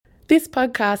This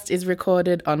podcast is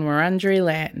recorded on Wurundjeri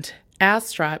land. Our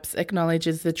Stripes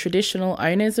acknowledges the traditional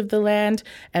owners of the land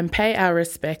and pay our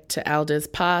respect to elders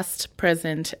past,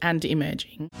 present and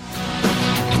emerging.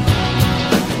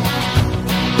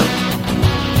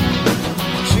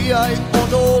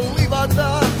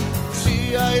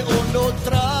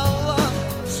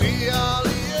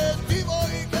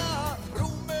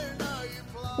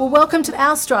 Well, welcome to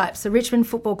Our Stripes, the Richmond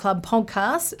Football Club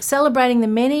podcast, celebrating the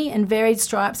many and varied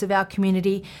stripes of our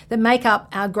community that make up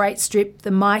our great strip, the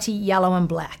mighty yellow and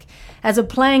black. As a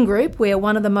playing group, we are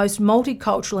one of the most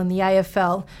multicultural in the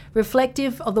AFL,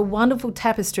 reflective of the wonderful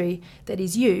tapestry that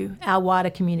is you, our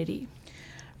wider community.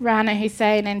 Rana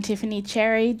Hussain and Tiffany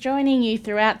Cherry joining you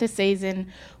throughout the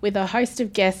season with a host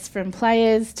of guests from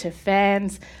players to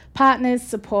fans, partners,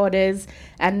 supporters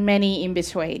and many in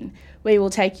between. We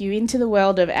will take you into the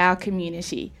world of our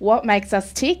community, what makes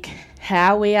us tick,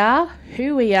 how we are,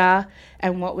 who we are,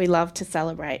 and what we love to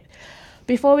celebrate.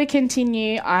 Before we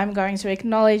continue, I'm going to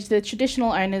acknowledge the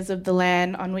traditional owners of the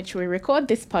land on which we record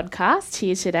this podcast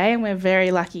here today, and we're very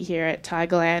lucky here at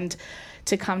Tigerland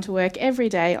to come to work every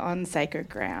day on sacred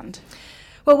ground.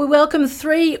 Well, we welcome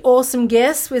three awesome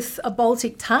guests with a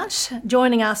Baltic touch.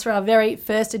 Joining us for our very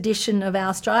first edition of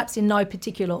Our Stripes in no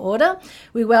particular order,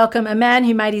 we welcome a man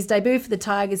who made his debut for the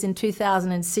Tigers in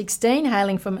 2016,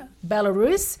 hailing from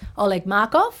Belarus, Oleg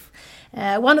Markov.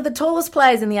 One of the tallest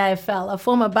players in the AFL, a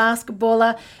former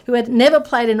basketballer who had never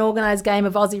played an organised game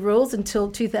of Aussie rules until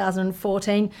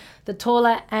 2014, the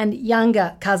taller and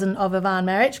younger cousin of Ivan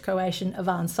Maric, Croatian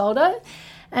Ivan Soldo,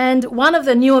 and one of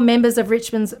the newer members of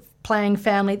Richmond's playing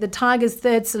family, the Tigers'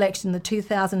 third selection in the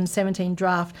 2017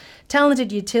 draft,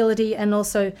 talented utility and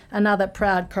also another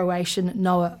proud Croatian,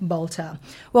 Noah Balta.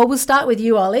 Well, we'll start with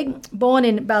you, Oleg. Born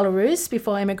in Belarus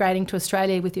before emigrating to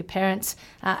Australia with your parents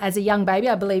as a young baby,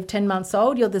 I believe 10 months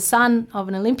old. You're the son of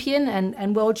an Olympian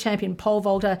and world champion pole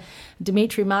vaulter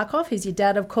Dmitry Markov, who's your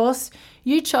dad, of course.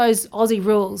 You chose Aussie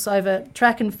rules over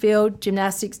track and field,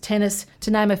 gymnastics, tennis, to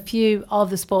name a few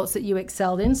of the sports that you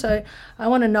excelled in. So I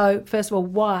want to know, first of all,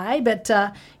 why, but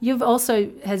you've also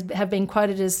have been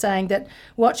quoted as saying that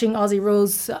watching Aussie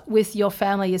rules with your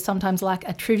family is sometimes like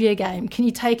a trivia game. Can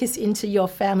you take us into your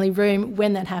family room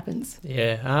when that happens?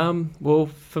 Yeah, well,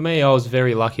 for me, I was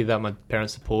very lucky that my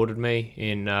parents supported me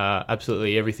in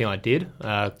absolutely everything I did.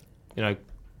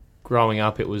 Growing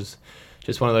up, it was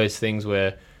just one of those things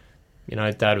where,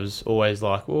 Dad was always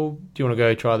like, well, do you want to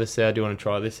go try this out? Do you want to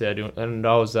try this out? And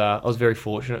I was very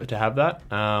fortunate to have that.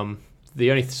 The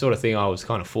only sort of thing I was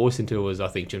kind of forced into was, I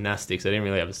think, gymnastics. I didn't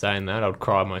really have a say in that. I would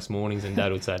cry most mornings and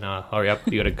Dad would say, no, hurry up,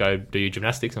 you got to go do your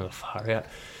gymnastics. And I was like, hurry up.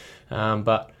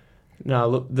 But no,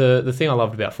 look, the thing I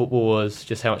loved about football was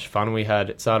just how much fun we had.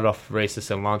 It started off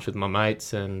recess and lunch with my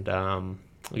mates, and I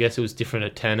guess it was different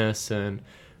at tennis and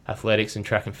athletics and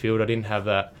track and field. I didn't have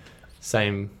that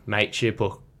same mateship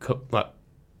or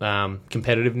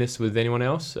competitiveness with anyone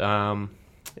else.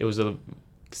 It was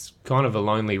kind of a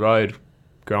lonely road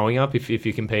growing up if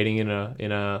you're competing in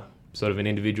a sort of an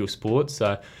individual sport.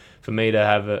 So for me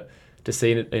to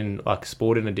see it in like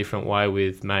sport in a different way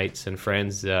with mates and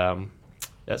friends, that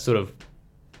sort of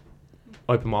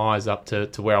opened my eyes up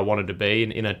to where I wanted to be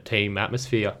in a team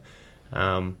atmosphere.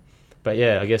 But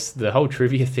yeah, I guess the whole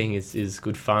trivia thing is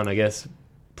good fun. I guess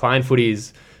playing footy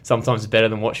is sometimes better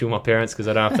than watching with my parents because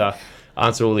I don't have to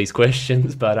answer all these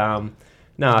questions. But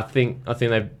no, I think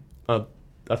they're a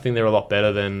lot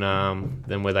better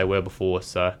than where they were before.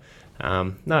 So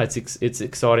no, it's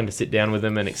exciting to sit down with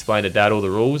them and explain to Dad all the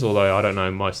rules, although I don't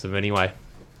know most of them anyway.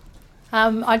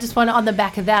 I just want to, on the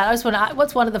back of that,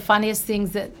 what's one of the funniest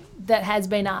things that has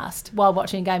been asked while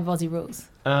watching a game of Aussie rules?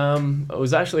 It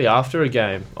was actually after a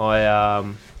game.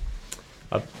 I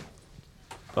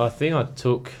think I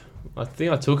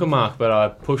took a mark, but I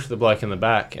pushed the bloke in the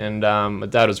back, and my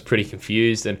dad was pretty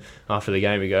confused. And after the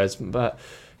game, he goes, "But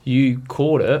you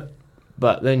caught it,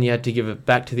 but then you had to give it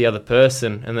back to the other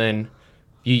person, and then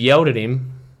you yelled at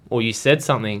him, or you said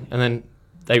something, and then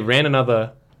they ran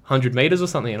another 100 metres or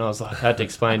something." And I was like, I had to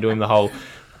explain to him the whole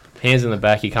hands in the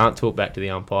back. You can't talk back to the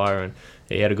umpire, and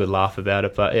he had a good laugh about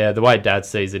it. But yeah, the way Dad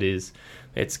sees it is,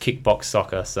 it's kickbox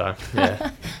soccer. So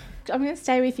yeah. I'm going to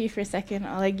stay with you for a second,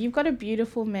 Oleg. You've got a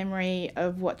beautiful memory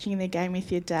of watching the game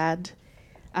with your dad.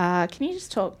 Can you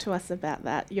just talk to us about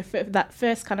that, that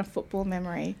first kind of football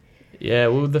memory? Yeah,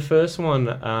 well, the first one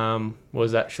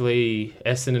was actually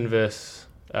Essendon versus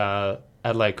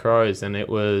Adelaide Crows, and it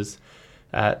was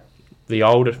at the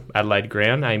old Adelaide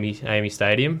ground, Amy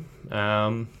Stadium.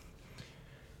 It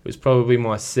was probably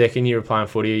my second year of playing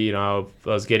footy. I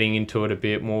was getting into it a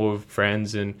bit more with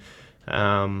friends, and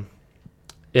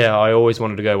yeah, I always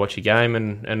wanted to go watch a game,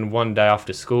 and one day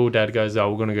after school, Dad goes,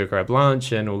 "Oh, we're going to go grab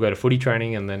lunch, and we'll go to footy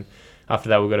training," and then after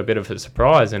that, we got a bit of a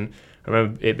surprise, and I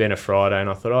remember it being a Friday, and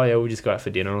I thought, "Oh yeah, we'll just go out for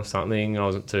dinner or something." I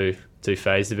wasn't too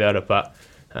phased about it, but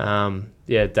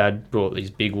yeah, Dad brought these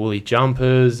big woolly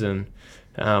jumpers, and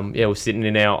yeah, we're sitting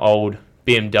in our old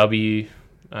BMW.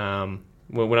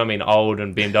 When I mean old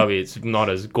and BMW, it's not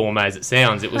as gourmet as it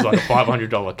sounds. It was like a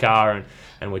 $500 car,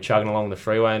 and we're chugging along the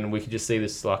freeway, and we could just see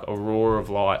this like aurora of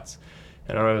lights.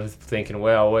 And I remember thinking,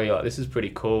 wow, like, this is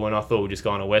pretty cool. And I thought we'd just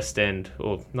go on a West End,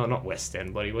 or not West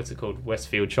End, buddy, what's it called?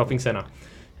 Westfield Shopping Centre.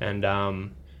 And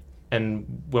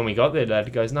when we got there,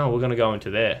 Dad goes, "No, we're going to go into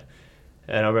there."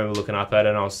 And I remember looking up at it,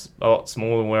 and I was a lot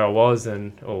smaller than where I was,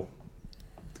 or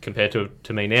compared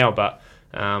to me now. But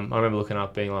I remember looking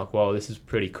up, being like, "Wow, this is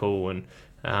pretty cool." And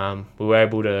we were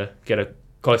able to get a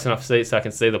close enough seat so I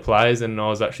can see the players, and I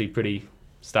was actually pretty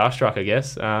starstruck, I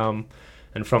guess. And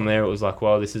from there, it was like,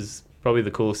 "Wow, this is probably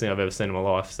the coolest thing I've ever seen in my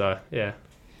life." So yeah.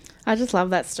 I just love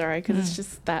that story because it's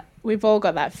just that we've all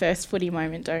got that first footy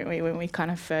moment, don't we, when we kind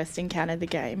of first encountered the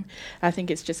game. I think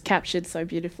it's just captured so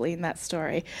beautifully in that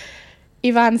story.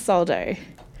 Ivan Soldo.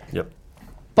 Yep.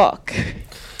 Bok.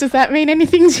 Does that mean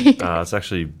anything to you? It's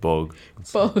actually bog.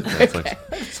 Bog, It's okay.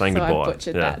 like saying So goodbye. I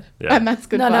butchered yeah, that. Yeah. And that's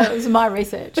goodbye. No, it was my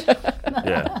research.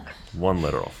 Yeah. One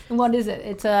letter off. And what is it?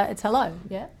 It's hello,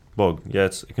 yeah? Bog. Yeah,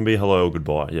 it can be hello or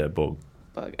goodbye. Yeah, bog.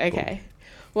 Bog, okay.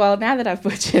 Well, now that I've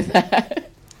butchered that,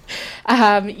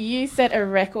 you set a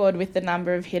record with the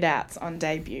number of hit-outs on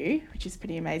debut, which is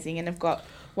pretty amazing, and have got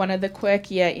one of the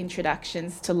quirkier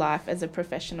introductions to life as a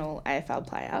professional AFL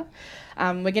player.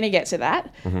 We're going to get to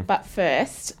that. Mm-hmm. But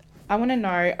first, I want to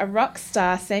know, a rock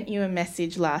star sent you a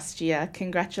message last year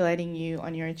congratulating you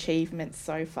on your achievements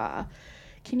so far.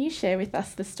 Can you share with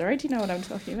us the story? Do you know what I'm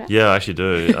talking about? Yeah, I actually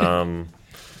do.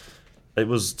 It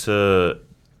was to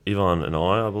Ivan and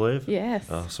I believe. Yes.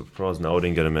 Surprised Noah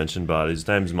didn't get a mention, but his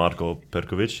name's Markov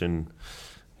and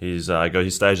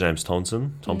his stage name's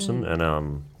Thompson,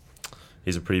 and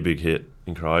he's a pretty big hit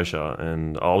in Croatia,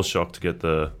 and I was shocked to get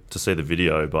to see the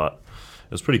video, but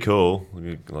it was pretty cool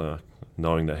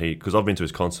knowing that because I've been to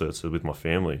his concerts with my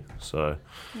family, so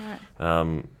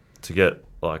Right. to get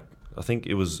I think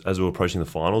it was as we were approaching the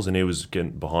finals, and he was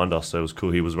getting behind us, so it was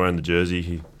cool. He was wearing the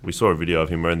jersey. We saw a video of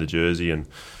him wearing the jersey, and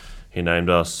he named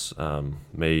us,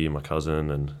 me and my cousin,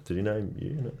 and did he name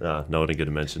you? No, I didn't get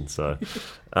a mention. So,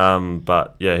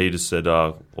 but yeah, he just said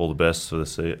all the best for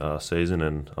the season,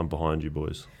 and I'm behind you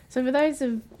boys. So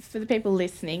for the people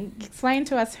listening, explain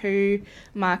to us who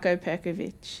Marko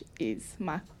Perkovic is.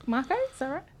 Marko, is that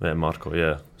right? Yeah, Marko,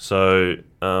 yeah. So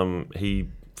he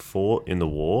fought in the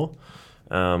war,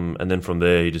 and then from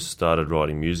there he just started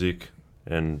writing music,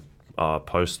 and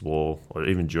post-war, or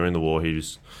even during the war,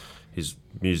 his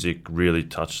music really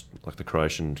touched the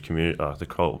Croatian community, the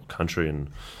whole country, and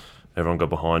everyone got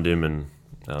behind him. And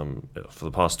for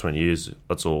the past 20 years,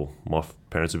 that's all my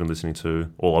parents have been listening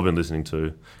to, all I've been listening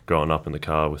to growing up in the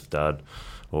car with Dad,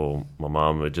 or my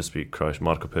mum would just be Croatian,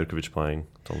 Marko Perkovic playing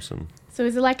Thompson. So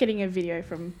is it like getting a video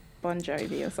from Bon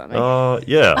Jovi or something?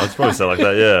 Yeah, I'd probably say like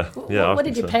that, yeah. Yeah. What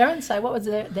did your parents say? What was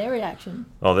their reaction?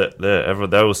 Oh,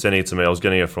 they were sending it to me. I was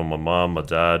getting it from my mum, my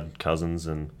dad, cousins,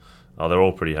 and they're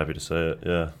all pretty happy to see it.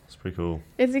 Yeah, it's pretty cool.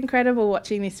 It's incredible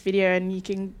watching this video, and you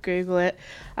can Google it.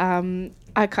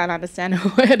 I can't understand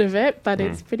a word of it, but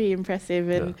it's pretty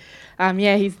impressive. And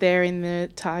he's there in the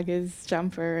Tigers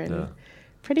jumper, and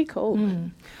pretty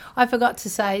cool. I forgot to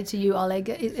say to you, Oleg,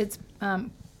 it's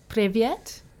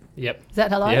Privyet. Yep. Is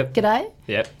that hello? Yep. G'day?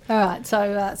 Yep. All right,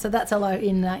 so that's hello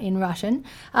in Russian.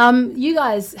 You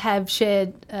guys have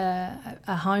shared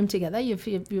a home together.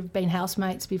 You've been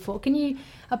housemates before. Can you,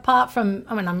 apart from,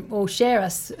 share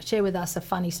with us a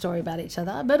funny story about each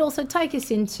other, but also take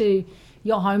us into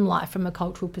your home life from a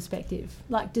cultural perspective?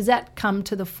 Does that come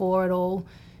to the fore at all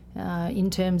in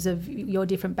terms of your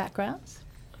different backgrounds?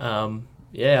 Kind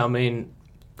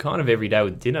of every day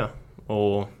with dinner,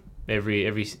 or every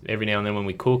now and then when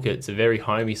we cook, it's a very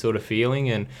homey sort of feeling,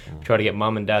 and try to get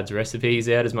mum and dad's recipes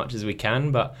out as much as we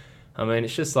can. But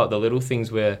it's just like the little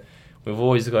things where we've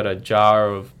always got a jar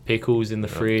of pickles in the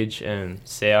fridge and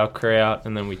sauerkraut,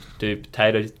 and then we do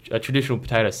a traditional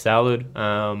potato salad.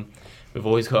 We've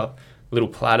always got little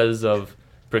platters of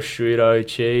prosciutto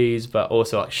cheese, but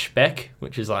also speck,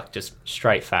 which is just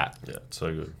straight fat. Yeah, it's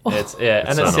so good. And so it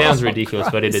nice. Sounds ridiculous,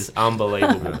 but it is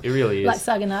unbelievable. It really is. Like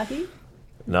saganaki?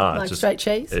 No, like straight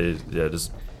cheese?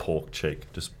 Just pork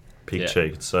cheek, just pig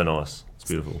cheek. It's so nice. It's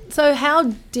beautiful. So how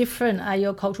different are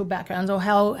your cultural backgrounds, or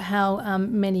how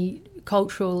many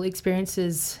cultural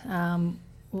experiences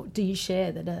do you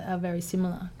share that are very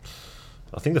similar?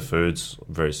 I think the food's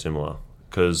very similar.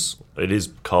 because it is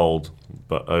cold,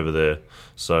 but over there.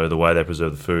 So the way they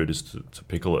preserve the food is to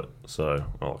pickle it. So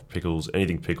pickles,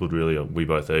 anything pickled really, we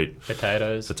both eat.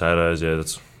 Potatoes, yeah,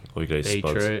 that's all you can eat.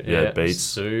 Beetroot, beets,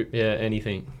 soup,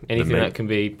 anything that can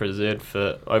be preserved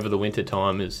for over the winter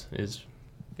time is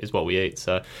what we eat.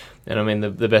 So, and I mean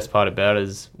the best part about it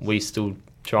is we still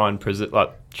try and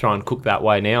cook that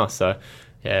way now. So,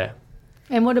 yeah.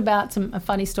 And what about a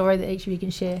funny story that each of you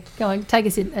can share? Go on, take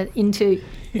us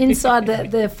inside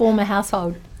the former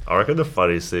household. I reckon the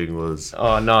funniest thing was...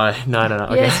 Oh, no.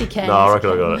 Okay. Yes, you can. No, I reckon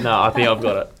I got it. No, I think I've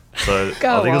got it.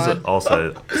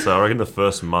 So I reckon the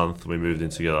first month we moved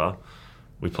in together,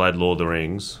 we played Lord of the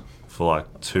Rings for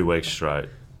like 2 weeks straight.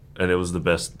 And it was the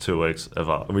best 2 weeks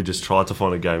ever. And we just tried to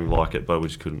find a game like it, but we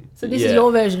just couldn't. So this is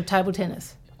your version of table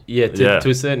tennis? Yeah, to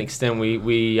a certain extent,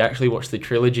 we actually watched the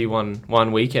trilogy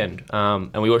one weekend,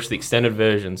 and we watched the extended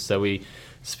version, so we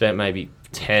spent maybe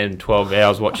 10, 12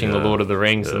 hours watching The Lord of the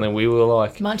Rings, and then we were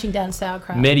like... munching down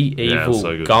sauerkraut.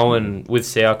 Medieval, going with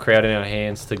sauerkraut in our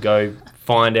hands to go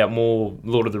find out more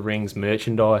Lord of the Rings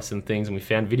merchandise and things, and we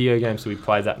found video games, so we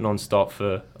played that non-stop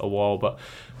for a while. But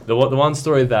the one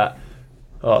story that...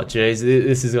 Oh, geez,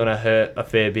 this is going to hurt a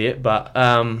fair bit, but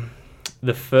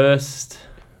the first...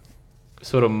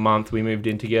 sort of month we moved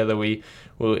in together, we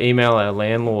will email our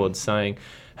landlord saying,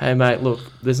 hey mate, look,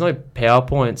 there's no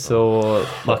PowerPoints or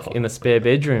like in the spare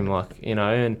bedroom,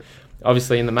 and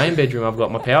obviously in the main bedroom I've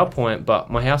got my PowerPoint, but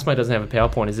my housemate doesn't have a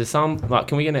PowerPoint. Is there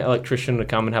can we get an electrician to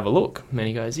come and have a look? And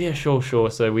he goes, yeah, sure.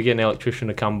 So we get an electrician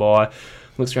to come by,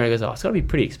 looks around and goes, it's got to be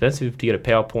pretty expensive to get a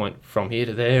PowerPoint from here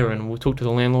to there, and we'll talk to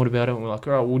the landlord about it, and we're like,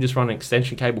 all right, we'll just run an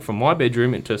extension cable from my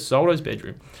bedroom into Soldo's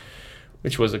bedroom,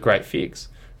 which was a great fix.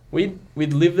 We'd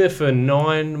lived there for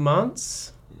 9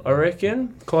 months, I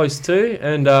reckon, close to.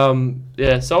 And,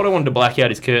 Soldo wanted to black out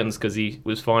his curtains because he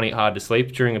was finding it hard to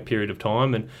sleep during a period of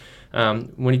time.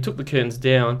 And when he took the curtains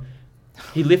down,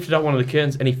 he lifted up one of the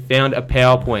curtains and he found a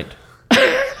PowerPoint.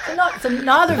 So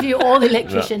neither of you or the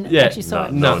electrician actually saw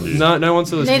it? No one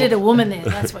saw this. Needed a woman there,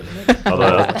 that's what you needed.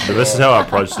 This is how I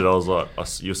approached it. I was like,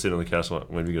 you're sitting on the couch, like,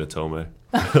 when are you going to tell me?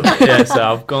 So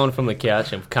I've gone from the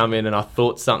couch and come in and I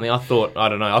thought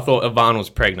Ivan was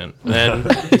pregnant. And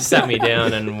then he sat me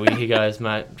down and he goes,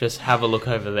 mate, just have a look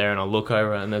over there. And I look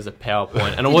over and there's a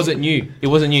PowerPoint. And it wasn't new.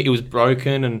 It was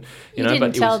broken. And you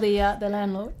didn't tell the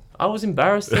landlord? I was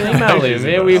embarrassed to email him.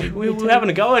 Yeah, we were having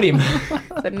a go at him.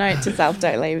 The note to self,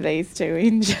 don't leave these two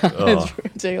in charge for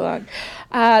too long.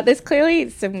 There's clearly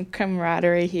some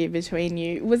camaraderie here between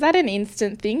you. Was that an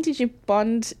instant thing? Did you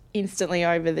bond instantly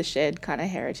over the shared kind of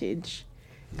heritage,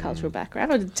 cultural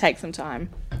background, or did it take some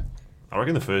time? I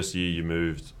reckon the first year you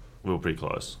moved, we were pretty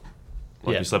close.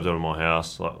 You slept over at my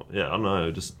house. I don't know,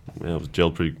 it was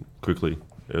gelled pretty quickly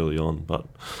early on. But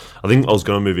I think I was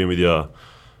going to move in with you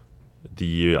the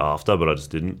year after, but I just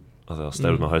didn't. I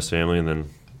stayed with my host family, and then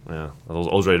I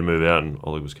was ready to move out, and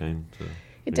Oleg was keen.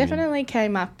 It definitely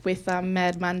came up with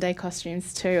Mad Monday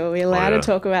costumes too. Are we allowed to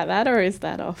talk about that, or is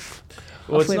that off?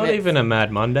 Well, it's not even a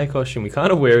Mad Monday costume. We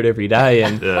kind of wear it every day,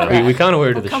 and we kind of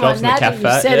wear it to the shops and the cafe.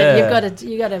 You said it.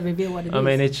 You got to reveal what it is. I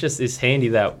mean, it's handy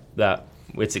that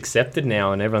it's accepted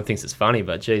now, and everyone thinks it's funny.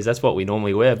 But geez, that's what we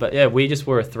normally wear. But yeah, we just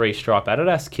wore a 3-stripe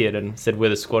Adidas kit and said we're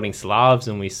the squatting Slavs,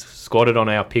 and we squatted on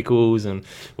our pickles, and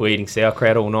we're eating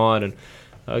sauerkraut all night. And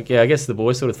I guess the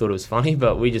boys sort of thought it was funny,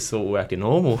 but we just thought we were acting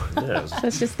normal. Yeah,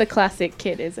 that's just the classic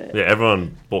kit, is it? Yeah,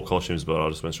 everyone bought costumes, but I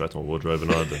just went straight to my wardrobe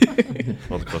and I had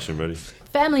the costume ready.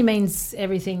 Family means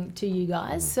everything to you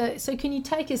guys. So can you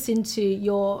take us into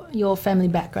your family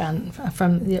background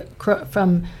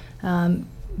from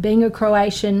being a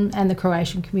Croatian and the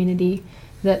Croatian community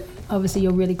that obviously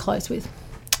you're really close with?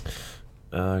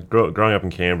 Growing up in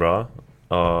Canberra,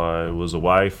 I was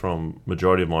away from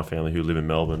majority of my family who live in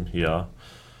Melbourne here.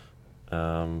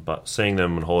 But seeing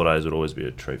them on holidays would always be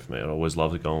a treat for me. I'd always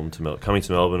love to go coming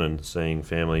to Melbourne and seeing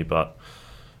family. But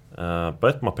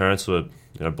both my parents were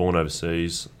born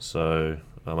overseas. So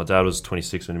my dad was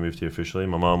 26 when he moved here officially.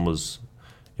 My mum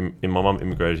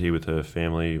immigrated here with her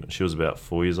family. She was about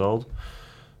 4 years old.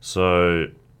 So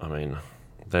I mean,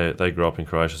 they grew up in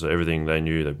Croatia. So everything they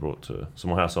knew they brought to. So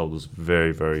my household was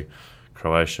very, very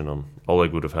Croatian.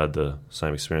 Oleg would have had the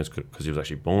same experience because he was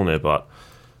actually born there. But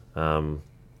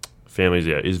family,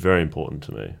 is very important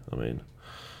to me. I mean,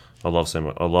 I loved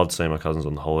seeing my cousins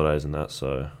on the holidays and that.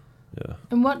 So, yeah.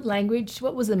 And what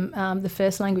was the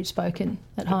first language spoken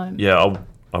at home? Yeah,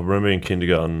 I remember in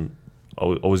kindergarten, I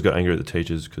always got angry at the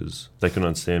teachers because they couldn't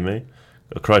understand me.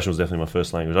 Croatian was definitely my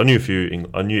first language. I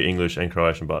knew English and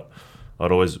Croatian, but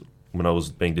I'd always, when I was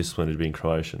being disciplined, it'd be in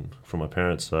Croatian from my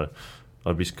parents. So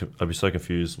I'd be so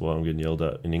confused why I'm getting yelled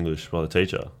at in English by the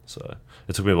teacher. So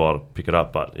it took me a while to pick it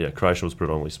up, but yeah, Croatian was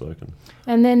predominantly spoken.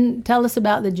 And then tell us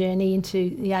about the journey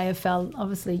into the AFL.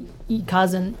 Obviously, your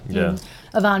cousin in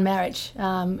Ivan Maric,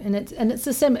 and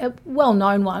it's a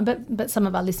well-known one, but some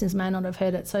of our listeners may not have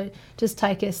heard it. So just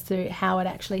take us through how it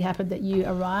actually happened that you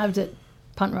arrived at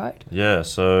Punt Road. Yeah,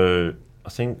 so I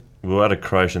think we were at a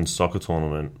Croatian soccer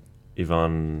tournament.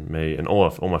 Ivan, me, and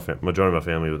majority of my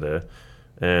family were there,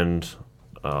 and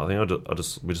I think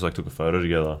we just like took a photo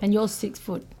together. And you're 6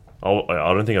 foot.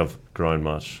 I don't think I've grown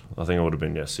much. I think I would have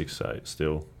been 6'8"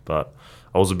 still, but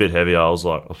I was a bit heavier. I was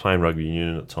playing rugby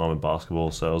union at the time and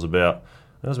basketball, so I was about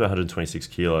 126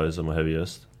 kilos at my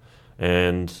heaviest.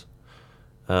 And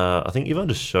I think Ivan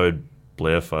just showed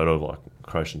Blair a photo of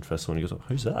Croatian festival, and he goes,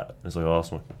 "Who's that?" And it's I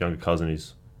asked my younger cousin.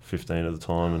 He's 15 at the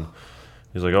time, and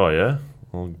he's like, "Oh yeah,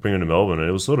 I'll bring him to Melbourne." And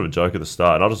it was sort of a joke at the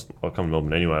start. And I'll come to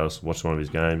Melbourne anyway. I was watching one of his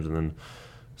games, and then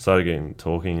started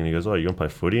talking, and he goes, "Oh, you gonna play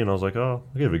footy?" And I was like, "Oh,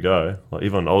 I'll give it a go."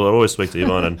 Ivan, I'd always speak to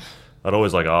Ivan, and I'd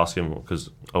always ask him,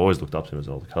 because I always looked up to him as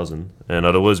an older cousin, and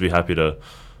I'd always be happy to,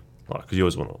 because you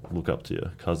always want to look up to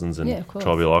your cousins and try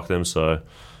to be like them. So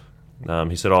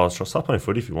he said, "Oh, I'll start playing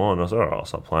footy if you want." And I said, "All right, I'll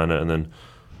start playing it." And then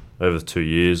over the 2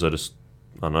 years, I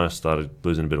started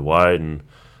losing a bit of weight, and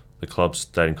the club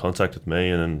stayed in contact with me.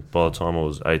 And then by the time I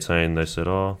was 18, they said,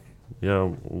 "Oh,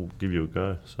 yeah, we'll give you a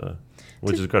go." So,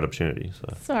 which is a great opportunity.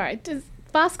 So. Sorry, does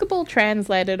basketball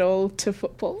translate at all to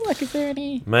football? Is there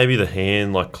any... Maybe the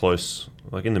hand, close,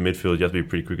 in the midfield, you have to be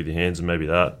pretty quick with your hands, and maybe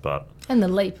that, but... And the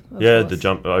leap, of yeah, course. the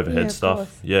jump overhead stuff.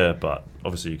 Course. Yeah, but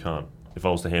obviously you can't. If I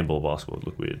was to handball basketball, it'd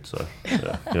look weird. So,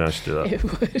 yeah, you don't have to do that. It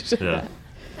would. Yeah.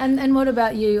 And what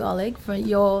about you, Oleg, for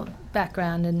your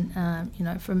background and,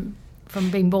 from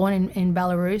being born in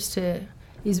Belarus to...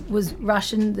 Was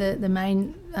Russian the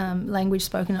main language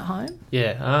spoken at home?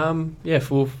 Yeah.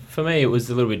 For me it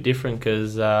was a little bit different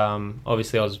because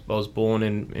obviously I was born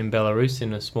in Belarus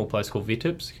in a small place called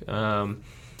Vitebsk,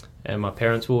 and my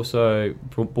parents were also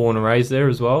born and raised there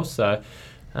as well. So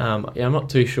I'm not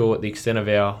too sure what the extent of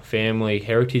our family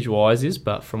heritage-wise is,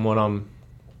 but from what I'm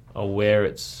aware,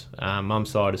 it's mum's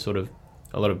side is sort of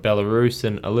a lot of Belarus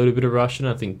and a little bit of Russian.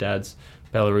 I think dad's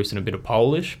Belarus and a bit of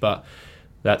Polish, but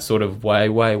that's sort of way,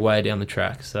 way, way down the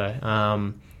track. So,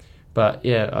 I'm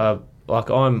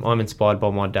inspired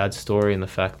by my dad's story and the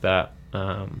fact that,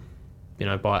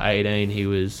 by 18 he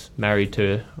was married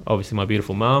to obviously my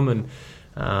beautiful mum,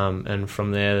 and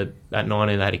from there at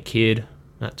 19 they had a kid.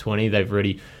 At 20 they've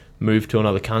already moved to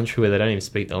another country where they don't even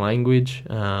speak the language,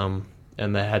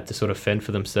 and they had to sort of fend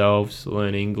for themselves,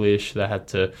 learn English. Dad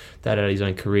had his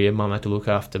own career. Mum had to look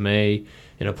after me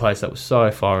in a place that was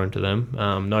so foreign to them.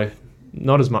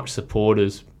 Not as much support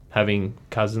as having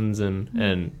cousins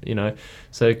and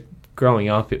so growing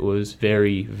up it was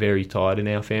very, very tight in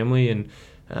our family, and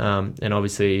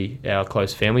obviously our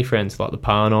close family friends like the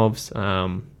Parnovs.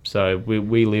 So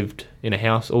we lived in a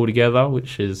house all together,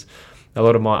 which is a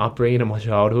lot of my upbringing and my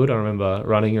childhood. I remember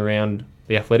running around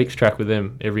the athletics track with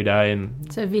them every day,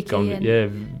 and so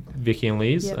Vicky and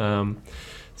Liz. Yep.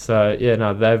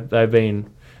 They've been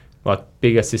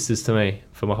bigger sisters to me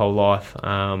for my whole life,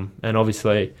 and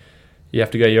obviously you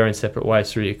have to go your own separate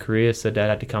ways through your career. So Dad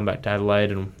had to come back to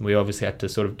Adelaide, and we obviously had to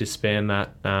sort of disband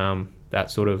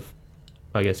that sort of,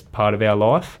 I guess, part of our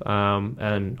life,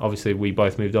 and obviously we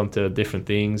both moved on to different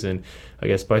things, and I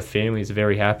guess both families are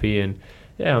very happy. And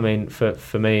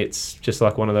for me it's just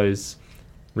like one of those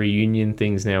reunion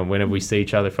things now. Whenever we see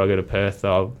each other, if I go to Perth,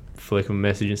 I'll flick them a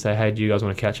message and say, "Hey, do you guys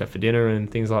want to catch up for dinner?" and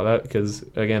things like that, because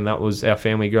again that was our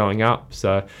family growing up.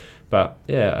 So, but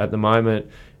yeah, at the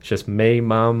moment it's just me,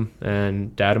 mum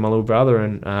and dad and my little brother,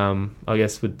 and I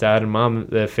guess with dad and mum,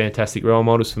 they're fantastic role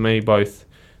models for me, both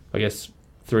I guess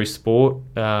through sport,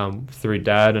 through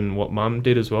dad and what mum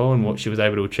did as well, and what she was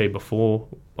able to achieve before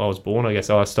I was born. I guess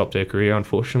I stopped her career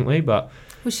unfortunately, but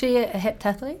was she a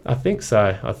heptathlete? I think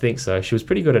so. She was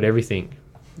pretty good at everything.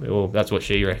 Well, that's what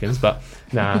she reckons, but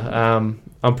I'm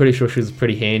pretty sure she was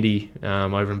pretty handy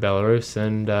over in Belarus,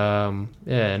 and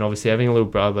and obviously having a little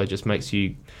brother just makes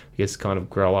you, I guess, kind of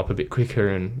grow up a bit quicker,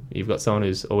 and you've got someone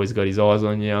who's always got his eyes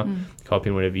on you,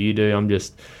 copying whatever you do. I'm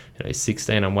just, he's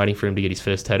 16. I'm waiting for him to get his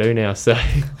first tattoo now, so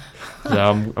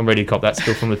I'm ready to cop that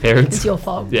still from the parents. It's your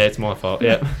fault. Yeah, it's my fault.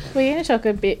 Yeah. We're going to talk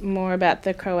a bit more about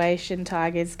the Croatian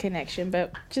Tigers connection,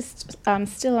 but just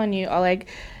still on you, Oleg.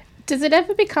 Does it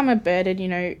ever become a burden?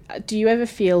 Do you ever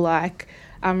feel like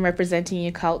representing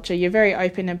your culture? You're very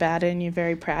open about it and you're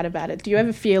very proud about it. Do you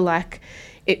ever feel like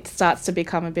it starts to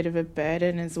become a bit of a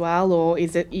burden as well, or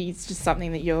it's just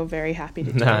something that you're very happy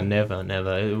to do? Nah, never.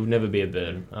 It will never be a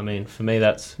burden. I mean, for me,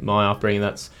 that's my upbringing.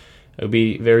 That's it would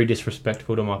be very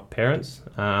disrespectful to my parents.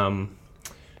 And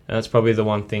that's probably the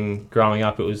one thing growing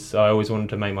up. I always wanted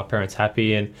to make my parents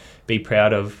happy and be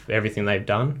proud of everything they've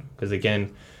done. Because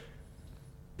again,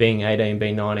 being 18,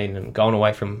 being 19 and going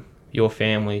away from your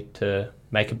family to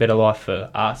make a better life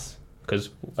for us, because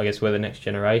I guess we're the next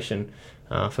generation,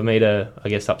 for me to, I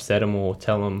guess, upset them or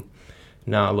tell them,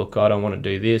 nah, look, I don't want to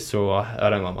do this, or I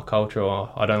don't like my culture, or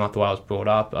I don't like the way I was brought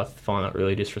up, I find that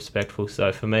really disrespectful.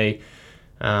 So for me,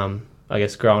 I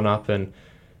guess growing up and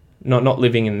not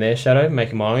living in their shadow,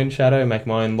 making my own shadow, making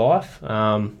my own life,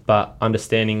 but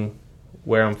understanding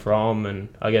where I'm from, and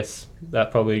I guess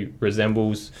that probably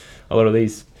resembles a lot of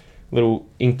these little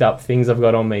inked up things I've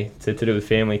got on me to do with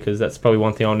family, because that's probably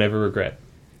one thing I'll never regret.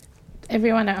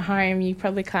 Everyone at home, you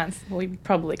probably can't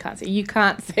see. You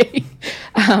can't see.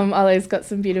 Oleg's got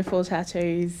some beautiful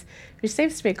tattoos, which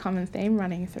seems to be a common theme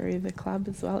running through the club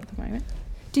as well at the moment.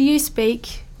 Do you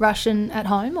speak Russian at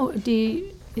home, or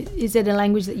is it a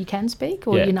language that you can speak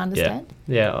or you can understand?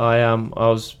 Yeah.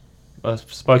 I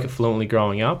spoke it fluently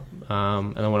growing up,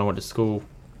 and then when I went to school,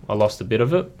 I lost a bit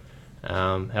of it.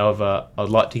 However, I'd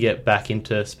like to get back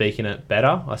into speaking it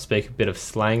better. I speak a bit of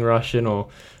slang Russian or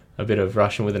a bit of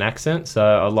Russian with an accent,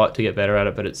 so I'd like to get better at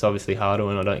it, but it's obviously harder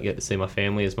when I don't get to see my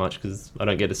family as much because I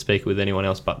don't get to speak with anyone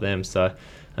else but them. So,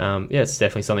 it's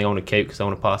definitely something I want to keep because I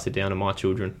want to pass it down to my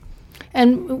children.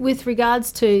 And with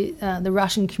regards to the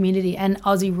Russian community and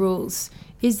Aussie rules,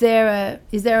 is there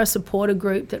a supporter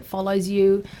group that follows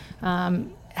you?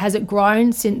 Has it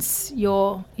grown since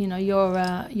your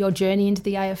journey into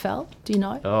the AFL? Do you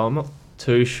know? Oh, I'm not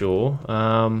too sure.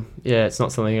 It's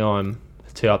not something I'm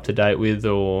too up to date with,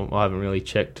 or I haven't really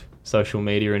checked social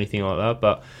media or anything like that.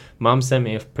 But Mum sent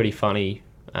me a pretty funny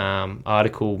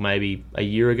article maybe a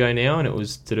year ago now, and it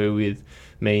was to do with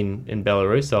me in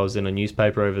Belarus. I was in a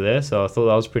newspaper over there, so I thought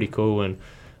that was pretty cool. And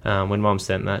when Mum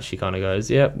sent that, she kind of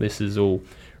goes, "Yep, this is all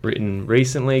written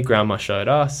recently. Grandma showed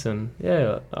us," and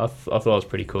I thought it was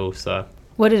pretty cool. So.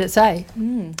 What did it say?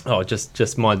 Oh,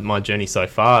 just my journey so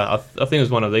far. I think it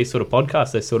was one of these sort of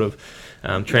podcasts. They sort of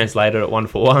translated it one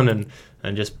for one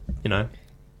and just,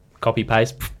 copy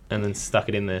paste and then stuck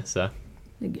it in there. So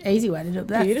easy way to do it.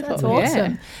 That's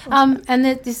awesome. Yeah. And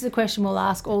this is a question we'll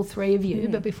ask all three of you,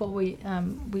 but before we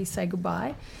say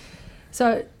goodbye.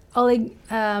 So, Oleg,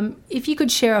 if you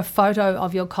could share a photo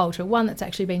of your culture, one that's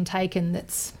actually been taken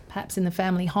that's perhaps in the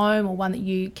family home or one that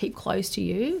you keep close to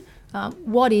you,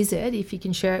 what is it, if you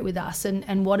can share it with us,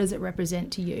 and what does it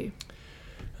represent to you?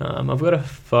 I've got a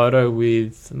photo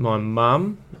with my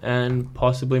mum and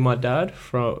possibly my dad,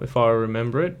 if I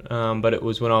remember it, but it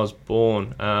was when I was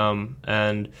born,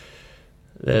 and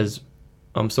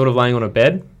I'm sort of laying on a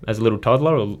bed as a little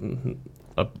toddler, or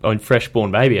a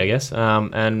fresh-born baby, I guess,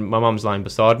 and my mum's laying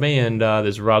beside me, and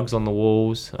there's rugs on the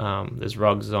walls, there's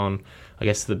rugs on, I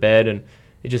guess, the bed, and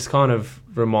it just kind of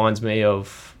reminds me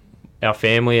of our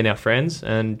family and our friends,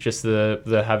 and just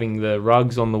the having the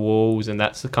rugs on the walls, and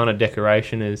that's the kind of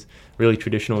decoration is really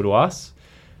traditional to us.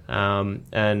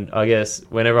 And I guess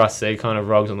whenever I see kind of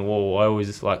rugs on the wall, I always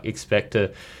just expect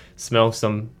to smell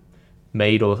some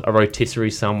meat or a rotisserie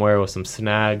somewhere or some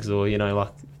snags, or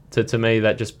to me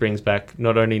that just brings back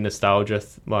not only nostalgia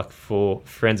for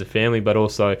friends and family, but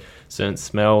also certain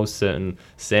smells, certain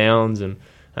sounds, and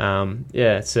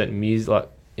certain music.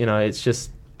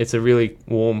 It's a really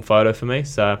warm photo for me,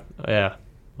 so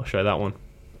I'll show that one.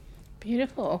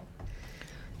 Beautiful.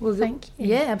 Well, thank you.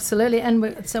 Yeah, absolutely.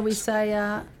 And so we say,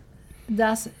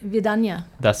 das vidanya.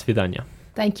 Das vidanya.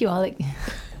 Thank you, Oleg.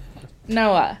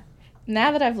 Noah,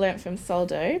 now that I've learnt from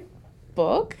Soldo,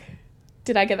 Bog,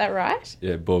 did I get that right?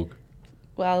 Yeah, Bog.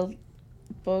 Well,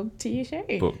 Bog to you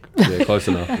too. Bog. Yeah, close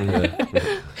enough.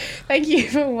 Yeah. Thank you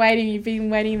for waiting. You've been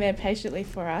waiting there patiently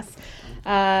for us.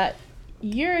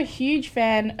 You're a huge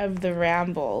fan of the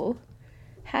round ball.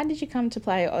 How did you come to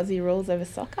play Aussie rules over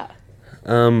soccer?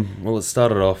 Well, it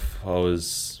started off, I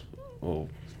was,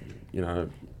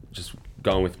 just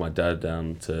going with my dad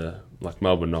down to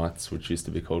Melbourne Knights, which used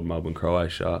to be called Melbourne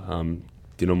Croatia,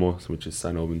 Dinamo, which is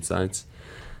St Albans Saints.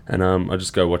 And I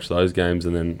just go watch those games,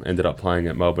 and then ended up playing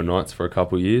at Melbourne Knights for a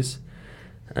couple of years.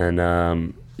 And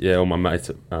all my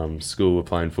mates at school were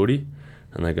playing footy.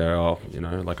 And they go,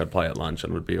 I'd play at lunch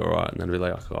and it would be all right. And they'd be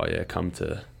like, oh yeah, come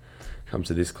to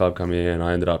this club, come here. And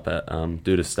I ended up at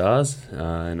Duda Stars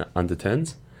in under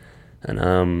 10s.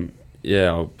 And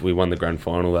we won the grand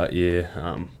final that year.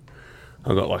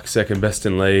 I got second best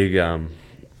in league,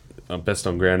 best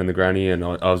on ground in the granny, and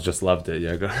I was just loved it.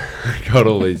 Yeah, got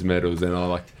all these medals, and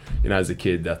I as a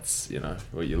kid, that's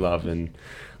what you love. And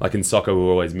in soccer, we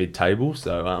were always mid-table.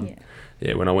 So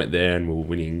when I went there and we were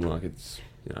winning,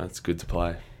 it's good to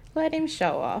play. Let him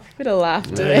show off. Bit of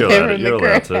laughter Yeah, there from you're the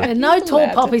allowed crowd. to. And no He's tall allowed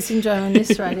to. poppy syndrome on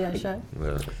this radio show.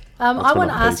 Yeah. I when want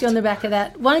to I ask you peaked. on the back of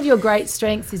that, one of your great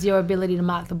strengths is your ability to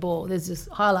mark the ball. There's just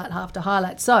highlight after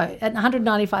highlight. So, at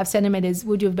 195 centimetres,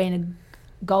 would you have been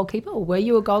a goalkeeper, or were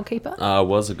you a goalkeeper? I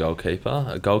was a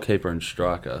goalkeeper and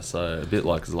striker, so a bit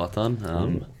like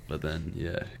Zlatan. But then,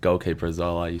 goalkeeper as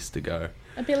well. I used to go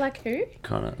A bit like who?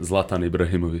 kind of Zlatan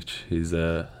Ibrahimovic. He's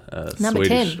a Number Swedish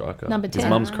 10. striker. Number His 10.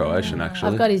 mum's Croatian,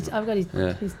 actually. I've got his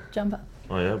Yeah. his jumper.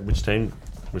 Oh yeah, which team?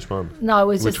 Which one? No, it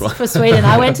was Which just one? for Sweden.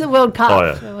 I went to the World Cup. Oh,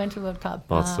 yeah. I went to the World Cup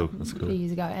Oh, that's cool. That's a cool. few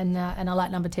years ago, and I like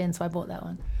number 10, so I bought that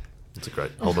one. That's a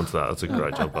great. Hold on to that. That's a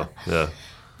great jumper. Yeah.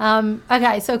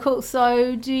 Okay, so cool.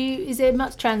 So, is there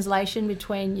much translation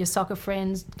between your soccer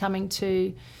friends coming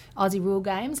to Aussie rule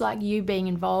games, like you being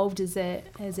involved? Has there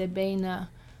been,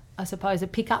 I suppose, a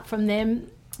pick up from them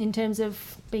in terms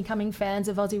of becoming fans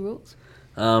of Aussie rules?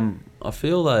 I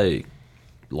feel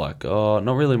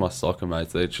not really my soccer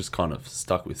mates. They're just kind of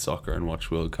stuck with soccer and watch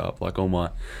World Cup. I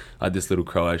had this little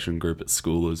Croatian group at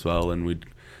school as well, and we'd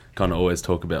kind of always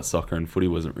talk about soccer, and footy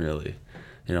wasn't really,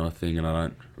 a thing, and I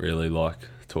don't really like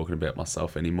talking about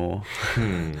myself anymore.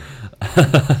 And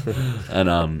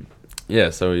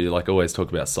so we always talk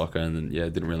about soccer, and then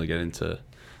didn't really get into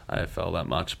AFL that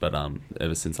much, but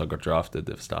ever since I got drafted,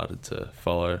 they've started to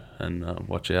follow and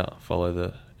follow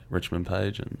the Richmond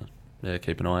page, and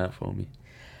keep an eye out for me.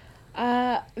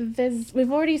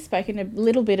 We've already spoken a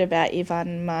little bit about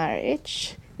Ivan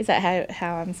Maric. Is that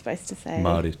how I'm supposed to say?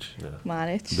 Maric.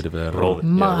 Maric. A bit of a Roll the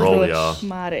Maric. R.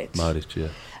 Maric.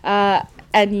 Maric, yeah.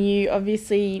 And you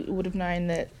obviously would have known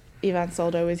that Ivan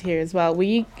Soldo was here as well.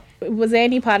 Was there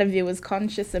any part of you was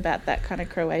conscious about that kind of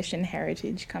Croatian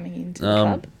heritage coming into the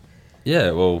club?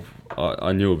 Yeah, well,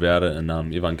 I knew about it, and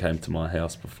Ivan came to my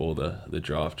house before the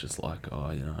draft, just I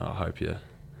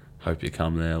hope you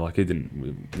come there.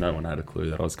 No one had a clue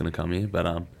that I was going to come here, but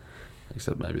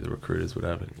except maybe the recruiters would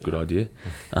have a good idea.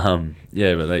 But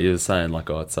you were saying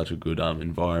it's such a good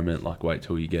environment. Wait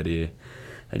till you get here,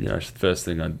 and the first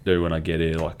thing I do when I get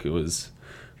here, it was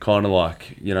kind of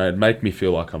it'd make me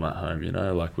feel like I'm at home.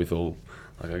 With all.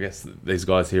 I guess these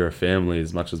guys here are family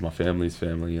as much as my family's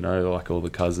family, all the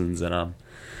cousins and and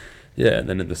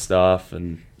then the staff,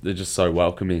 and they're just so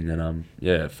welcoming, and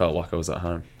it felt like I was at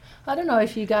home. I don't know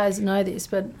if you guys know this,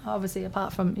 but obviously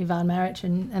apart from Ivan Maric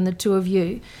and the two of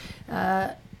you,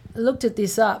 looked at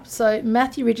this up. So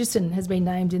Matthew Richardson has been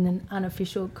named in an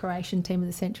unofficial Croatian team of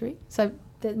the century. So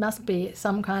there must be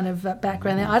some kind of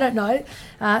background there. I don't know.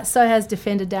 So has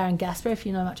defender Darren Gasper, if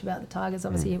you know much about the Tigers.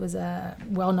 Obviously, he was a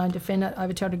well-known defender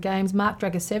over 200 games. Mark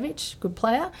Dragicevic, good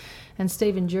player. And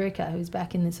Stephen Jurica, who's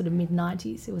back in the sort of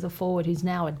mid-90s. He was a forward who's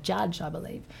now a judge, I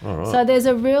believe. All right. So there's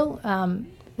a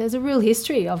real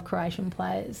history of Croatian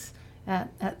players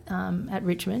at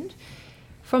Richmond.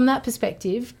 From that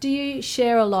perspective, do you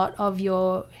share a lot of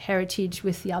your heritage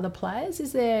with the other players?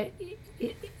 Is there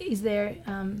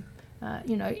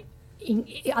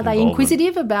are they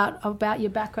inquisitive about your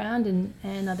background,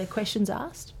 and are there questions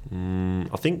asked?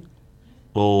 I think,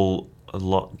 a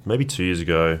lot, maybe 2 years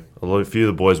ago, a few of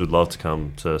the boys would love to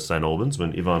come to St Albans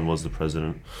when Ivan was the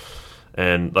president,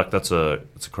 and it's a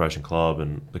Croatian club,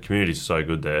 and the community's so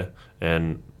good there.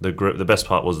 And the best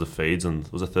part was the feeds, and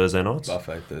was it Thursday nights?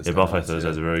 Buffet Thursday. Yeah, buffet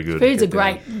Thursdays are very good. Food's a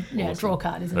great draw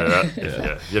card, isn't it?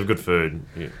 Yeah, you have good food,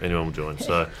 anyone will join.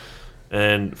 So,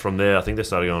 and from there, I think they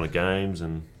started going to games,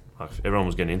 and everyone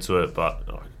was getting into it. But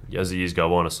as the years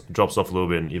go on, it drops off a little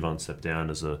bit, and Ivan stepped down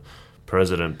as a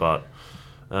president. But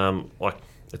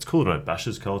it's cool to know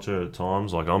Bash's culture at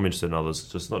times. I'm interested in others,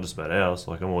 just not just about ours.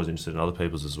 I'm always interested in other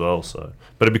people's as well. So,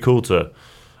 but it'd be cool to.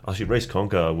 Actually, Reece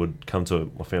Conker would come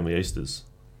to my family Easters,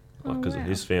 because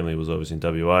his family was obviously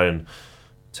in WA, and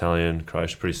Italian,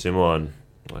 Croatian, pretty similar, and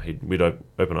we'd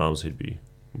open arms. He'd be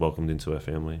welcomed into our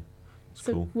family. It's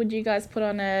So cool. would you guys put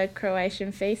on a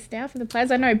Croatian feast now for the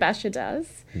players? I know Basha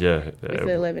does Yeah, with the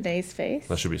Lebanese feast.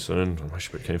 that should be soon. I'm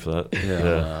actually pretty keen for that.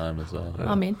 Yeah, I'm as well.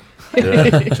 I'm in.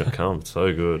 Yeah, should come. It's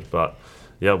so good. But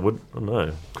yeah, I don't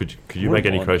know. Could you make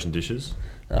any mind. Croatian dishes?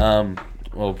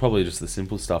 Well, probably just the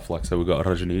simple stuff. So we've got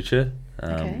rajanice,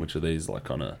 Okay. which are these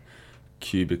kind of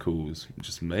cubicles,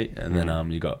 just meat, and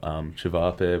then you got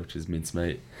cevape, which is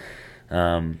mincemeat.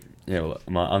 My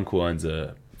uncle owns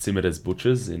a Cimedes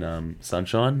Butchers in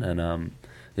Sunshine, and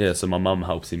so my mum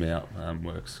helps him out.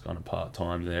 Works kind of part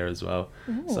time there as well.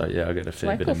 Ooh. So I get a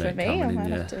fair bit Local of for meat me. I coming might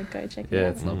in. have to go check it Yeah,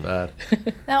 out. it's not bad.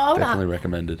 Now, I want Definitely to.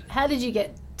 recommended. How did you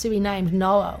get to be named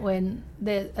Noah when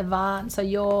there's Ivan? So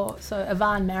Ivan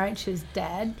Maric's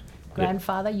dad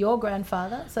grandfather, your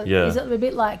grandfather. So Yeah. is it a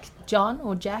bit like John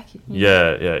or Jack?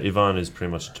 Yeah, Ivan is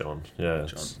pretty much John. Yeah,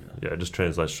 John, it just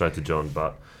translates straight to John.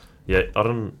 But yeah,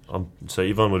 so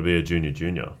Ivan would be a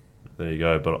junior. There you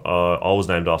go. But I was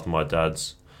named after my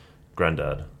dad's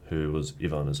granddad, who was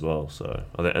Ivan as well. So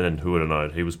and then who would have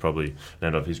known? He was probably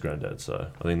named after his granddad. So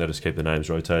I think they just keep the names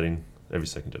rotating every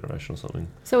second generation or something.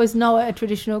 So is Noah a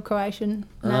traditional Croatian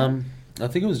name? I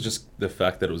think it was just the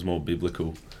fact that it was more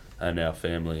biblical, and our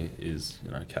family is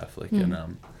Catholic, and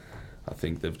I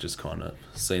think they've just kind of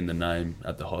seen the name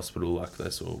at the hospital, like they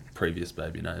saw previous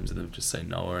baby names, and they've just seen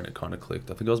Noah, and it kind of clicked.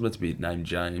 I think I was meant to be named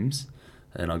James,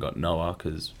 and I got Noah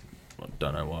because I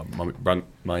don't know why.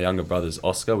 My younger brother's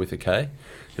Oscar with a K.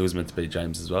 He was meant to be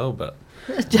James as well, but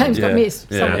James got missed.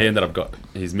 Yeah, somewhere. he ended up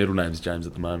his middle name's James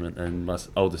at the moment, and my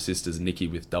older sister's Nikki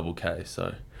with double K.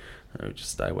 So we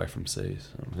just stay away from C's.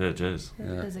 Yeah, cheers.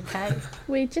 There's a K.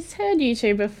 We just heard you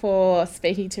two before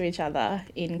speaking to each other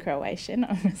in Croatian,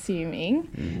 I'm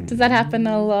assuming. Does that happen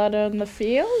a lot on the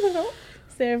field at all?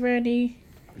 Is there ever any...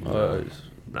 Nah.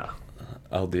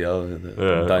 Aldeo,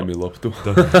 Yeah. daj mi loptu.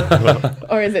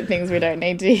 Or is it things we don't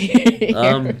need to hear?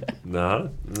 No,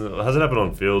 it hasn't happened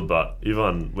on field, but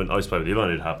Ivan, when I used to play with Ivan,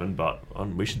 it happened, but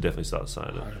we should definitely start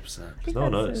saying it. 100%. I think No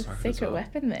one that's knows. a secret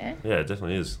weapon there. Yeah, it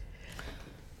definitely is.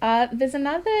 There's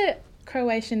another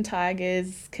Croatian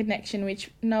Tigers connection,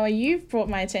 which, Noah, you've brought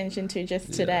my attention to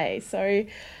just today. So,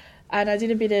 and I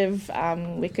did a bit of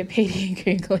Wikipedia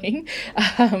Googling.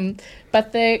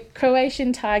 But the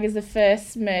Croatian Tigers, the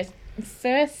first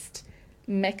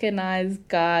mechanised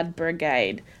guard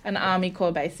brigade, an army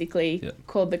corps basically,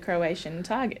 called the Croatian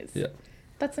Tigers. Yeah.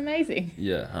 That's amazing.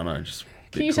 Yeah, I know. Just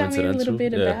Can you tell me a little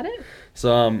bit about it?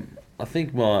 So I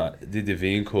think my Dida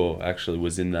Vinko actually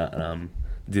was in that.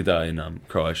 Dida in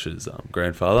Croatia's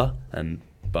grandfather, and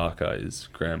Barka is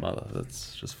grandmother.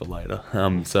 That's just for later.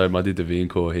 So my Dida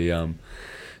Vinko, he,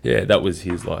 that was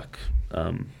his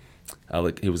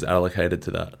he was allocated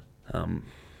to that. How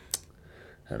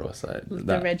do I say it?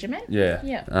 The regiment? Yeah.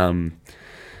 Yeah. And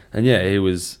yeah, he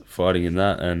was fighting in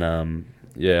that, and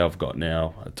I've got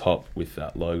now a top with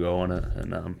that logo on it,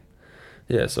 and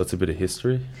so it's a bit of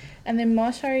history. And the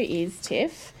motto is,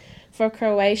 Tiff, for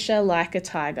Croatia like a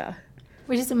tiger.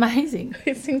 Which is amazing.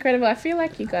 It's incredible. I feel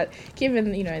like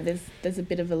given, there's a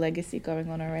bit of a legacy going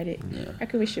on already. Yeah. I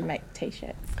reckon we should make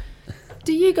T-shirts.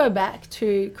 Do you go back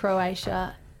to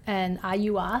Croatia and are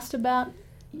you asked about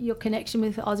your connection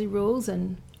with Aussie rules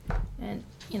and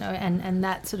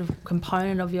that sort of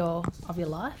component of your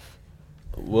life?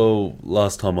 Well,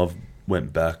 last time I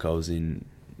went back, I was in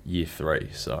year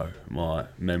 3, so my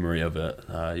memory of it,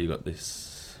 you got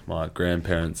this. My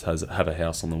grandparents have a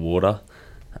house on the water,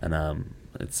 and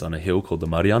it's on a hill called the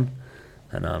Marian,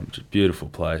 and it's a beautiful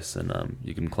place, and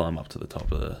you can climb up to the top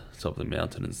of the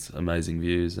mountain. It's amazing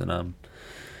views, and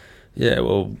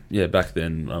back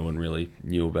then no one really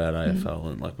knew about AFL,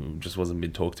 and it just wasn't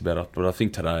been talked about. But I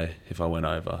think today, if I went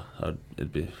over,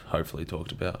 it'd be hopefully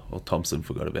talked about. Well, Thompson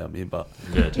forgot about me, but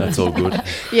that's all good.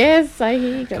 Yes, I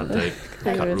hear you got Cut deep.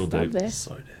 Cut real deep. there.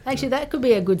 So deep. Actually, that could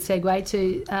be a good segue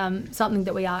to something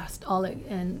that we asked Oleg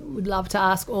and would love to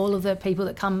ask all of the people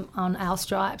that come on our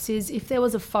stripes is if there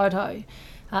was a photo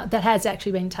that has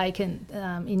actually been taken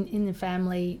in the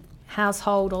family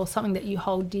household or something that you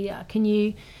hold dear. Can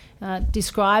you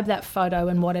describe that photo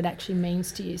and what it actually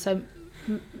means to you? So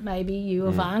maybe you,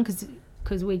 Ivan,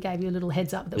 because we gave you a little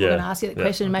heads up that we're going to ask you that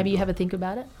question, and maybe you have a think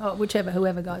about it, or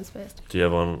whoever goes first. Do you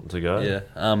have one to go? Yeah.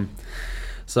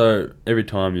 So every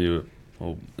time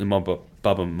in my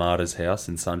Baba Marta's house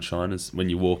in Sunshine, is when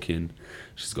you walk in,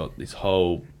 she's got this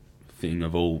whole thing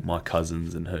of all my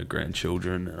cousins and her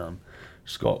grandchildren, and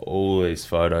she's got all these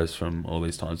photos from all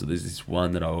these times. But there's this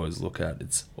one that I always look at.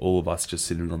 It's all of us just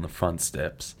sitting on the front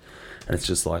steps, and it's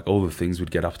just like all the things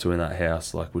we'd get up to in that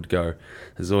house. We'd go.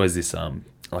 There's always this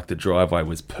the driveway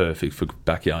was perfect for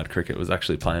backyard cricket. I was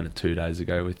actually playing it 2 days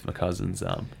ago with my cousins,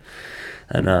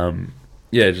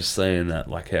 just seeing that,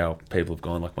 how people have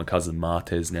gone. My cousin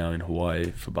Martez now in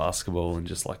Hawaii for basketball, and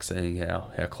just seeing how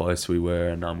close we were.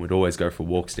 And we'd always go for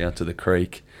walks down to the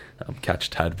creek, catch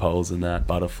tadpoles and that,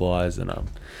 butterflies. And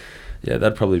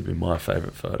that'd probably be my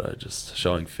favourite photo, just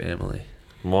showing family.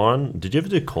 Mine, did you ever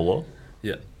do collar?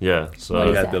 Yeah. Yeah. What So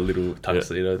is had that? the little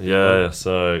tuxedo thing. yeah,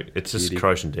 so it's just Cutie.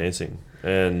 Croatian dancing,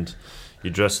 and you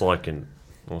dress like in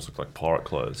almost look like pirate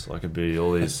clothes. Like it'd be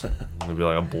all these, it'd be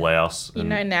like a blouse. You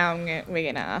know, now we're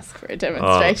going to ask for a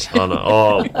demonstration. I know.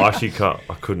 Oh, I actually can't.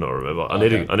 I could not remember. I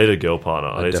need a girl partner.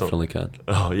 I need definitely can.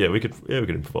 Oh yeah, we could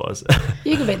improvise.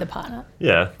 You could be the partner.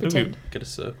 Yeah, Pretend. Get a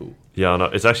circle. yeah. I know.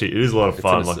 It is a lot of It's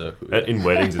fun. in a Like circle, yeah. in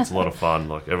weddings, it's a lot of fun.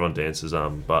 Like everyone dances.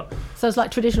 But So it's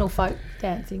like traditional folk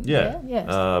dancing. yeah. Yes.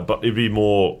 But it'd be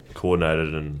more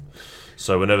coordinated, and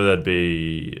so whenever there'd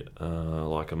be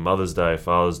like a Mother's Day,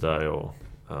 Father's Day, or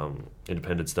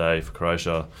Independence Day for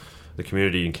Croatia, the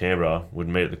community in Canberra would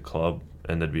meet at the club,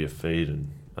 and there'd be a feed,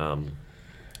 and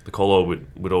the colo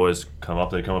would always come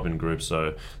up. They'd come up in groups,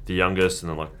 so the youngest, and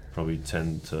then like probably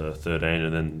 10 to 13,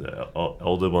 and then the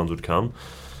older ones would come.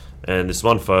 And this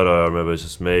one photo I remember is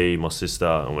just me, my sister,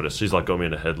 and she's like got me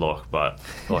in a headlock, but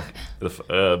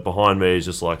like behind me is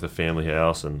just like the family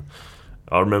house, and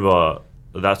I remember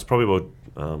that's probably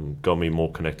what got me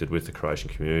more connected with the Croatian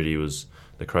community was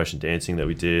the Croatian dancing that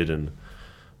we did, and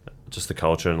just the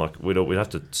culture, and like we'd have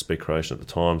to speak Croatian at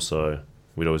the time, so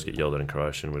we'd always get yelled at in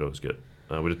Croatian. We'd always get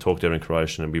we'd talk to everyone in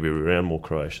Croatian, and we'd be around more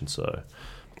Croatian. So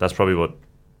that's probably what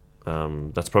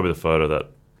that's probably the photo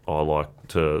that I like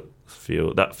to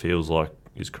feel. That feels like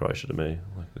is Croatia to me,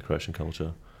 like the Croatian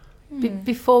culture.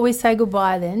 Before we say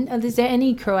goodbye, then, is there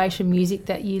any Croatian music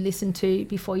that you listen to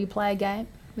before you play a game?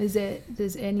 Is there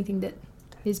anything that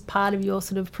is part of your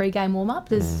sort of pre-game warm-up?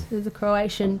 There's a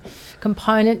Croatian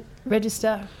component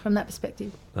register from that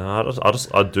perspective.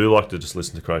 I do like to just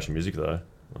listen to Croatian music though.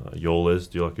 Jorles,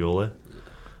 do you like Jorle?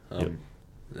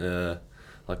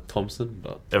 Like Thompson,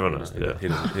 but Everyone knows.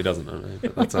 he doesn't know me,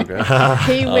 but that's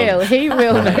okay. He will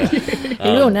know you. He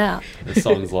will now. There's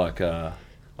songs like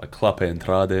Klape and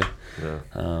Trade.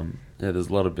 Yeah. There's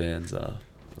a lot of bands.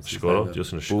 Škoda, do you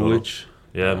listen to Škoda? Bulic.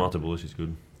 Yeah, Marta Bulic is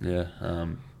good. Yeah,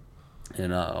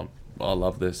 and I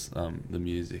love this the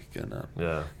music, and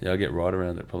I get right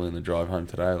around it. Probably on the drive home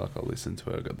today, like I'll listen to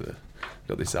it.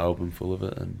 Got this album full of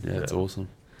it, and it's awesome.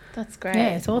 That's great.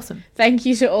 Yeah, it's awesome. Thank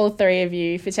you to all three of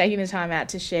you for taking the time out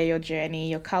to share your journey,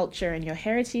 your culture, and your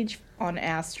heritage on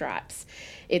our stripes.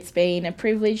 It's been a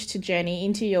privilege to journey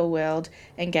into your world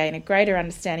and gain a greater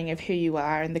understanding of who you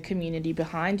are and the community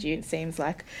behind you. It seems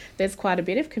like there's quite a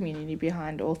bit of community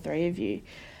behind all three of you.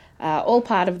 All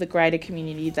part of the greater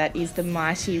community that is the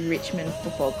mighty Richmond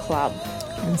Football Club.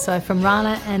 And so from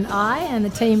Rana and I and the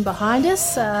team behind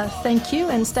us, thank you,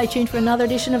 and stay tuned for another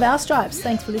edition of Our Stripes.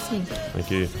 Thanks for listening.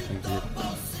 Thank you.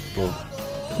 Thank you.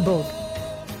 Borg.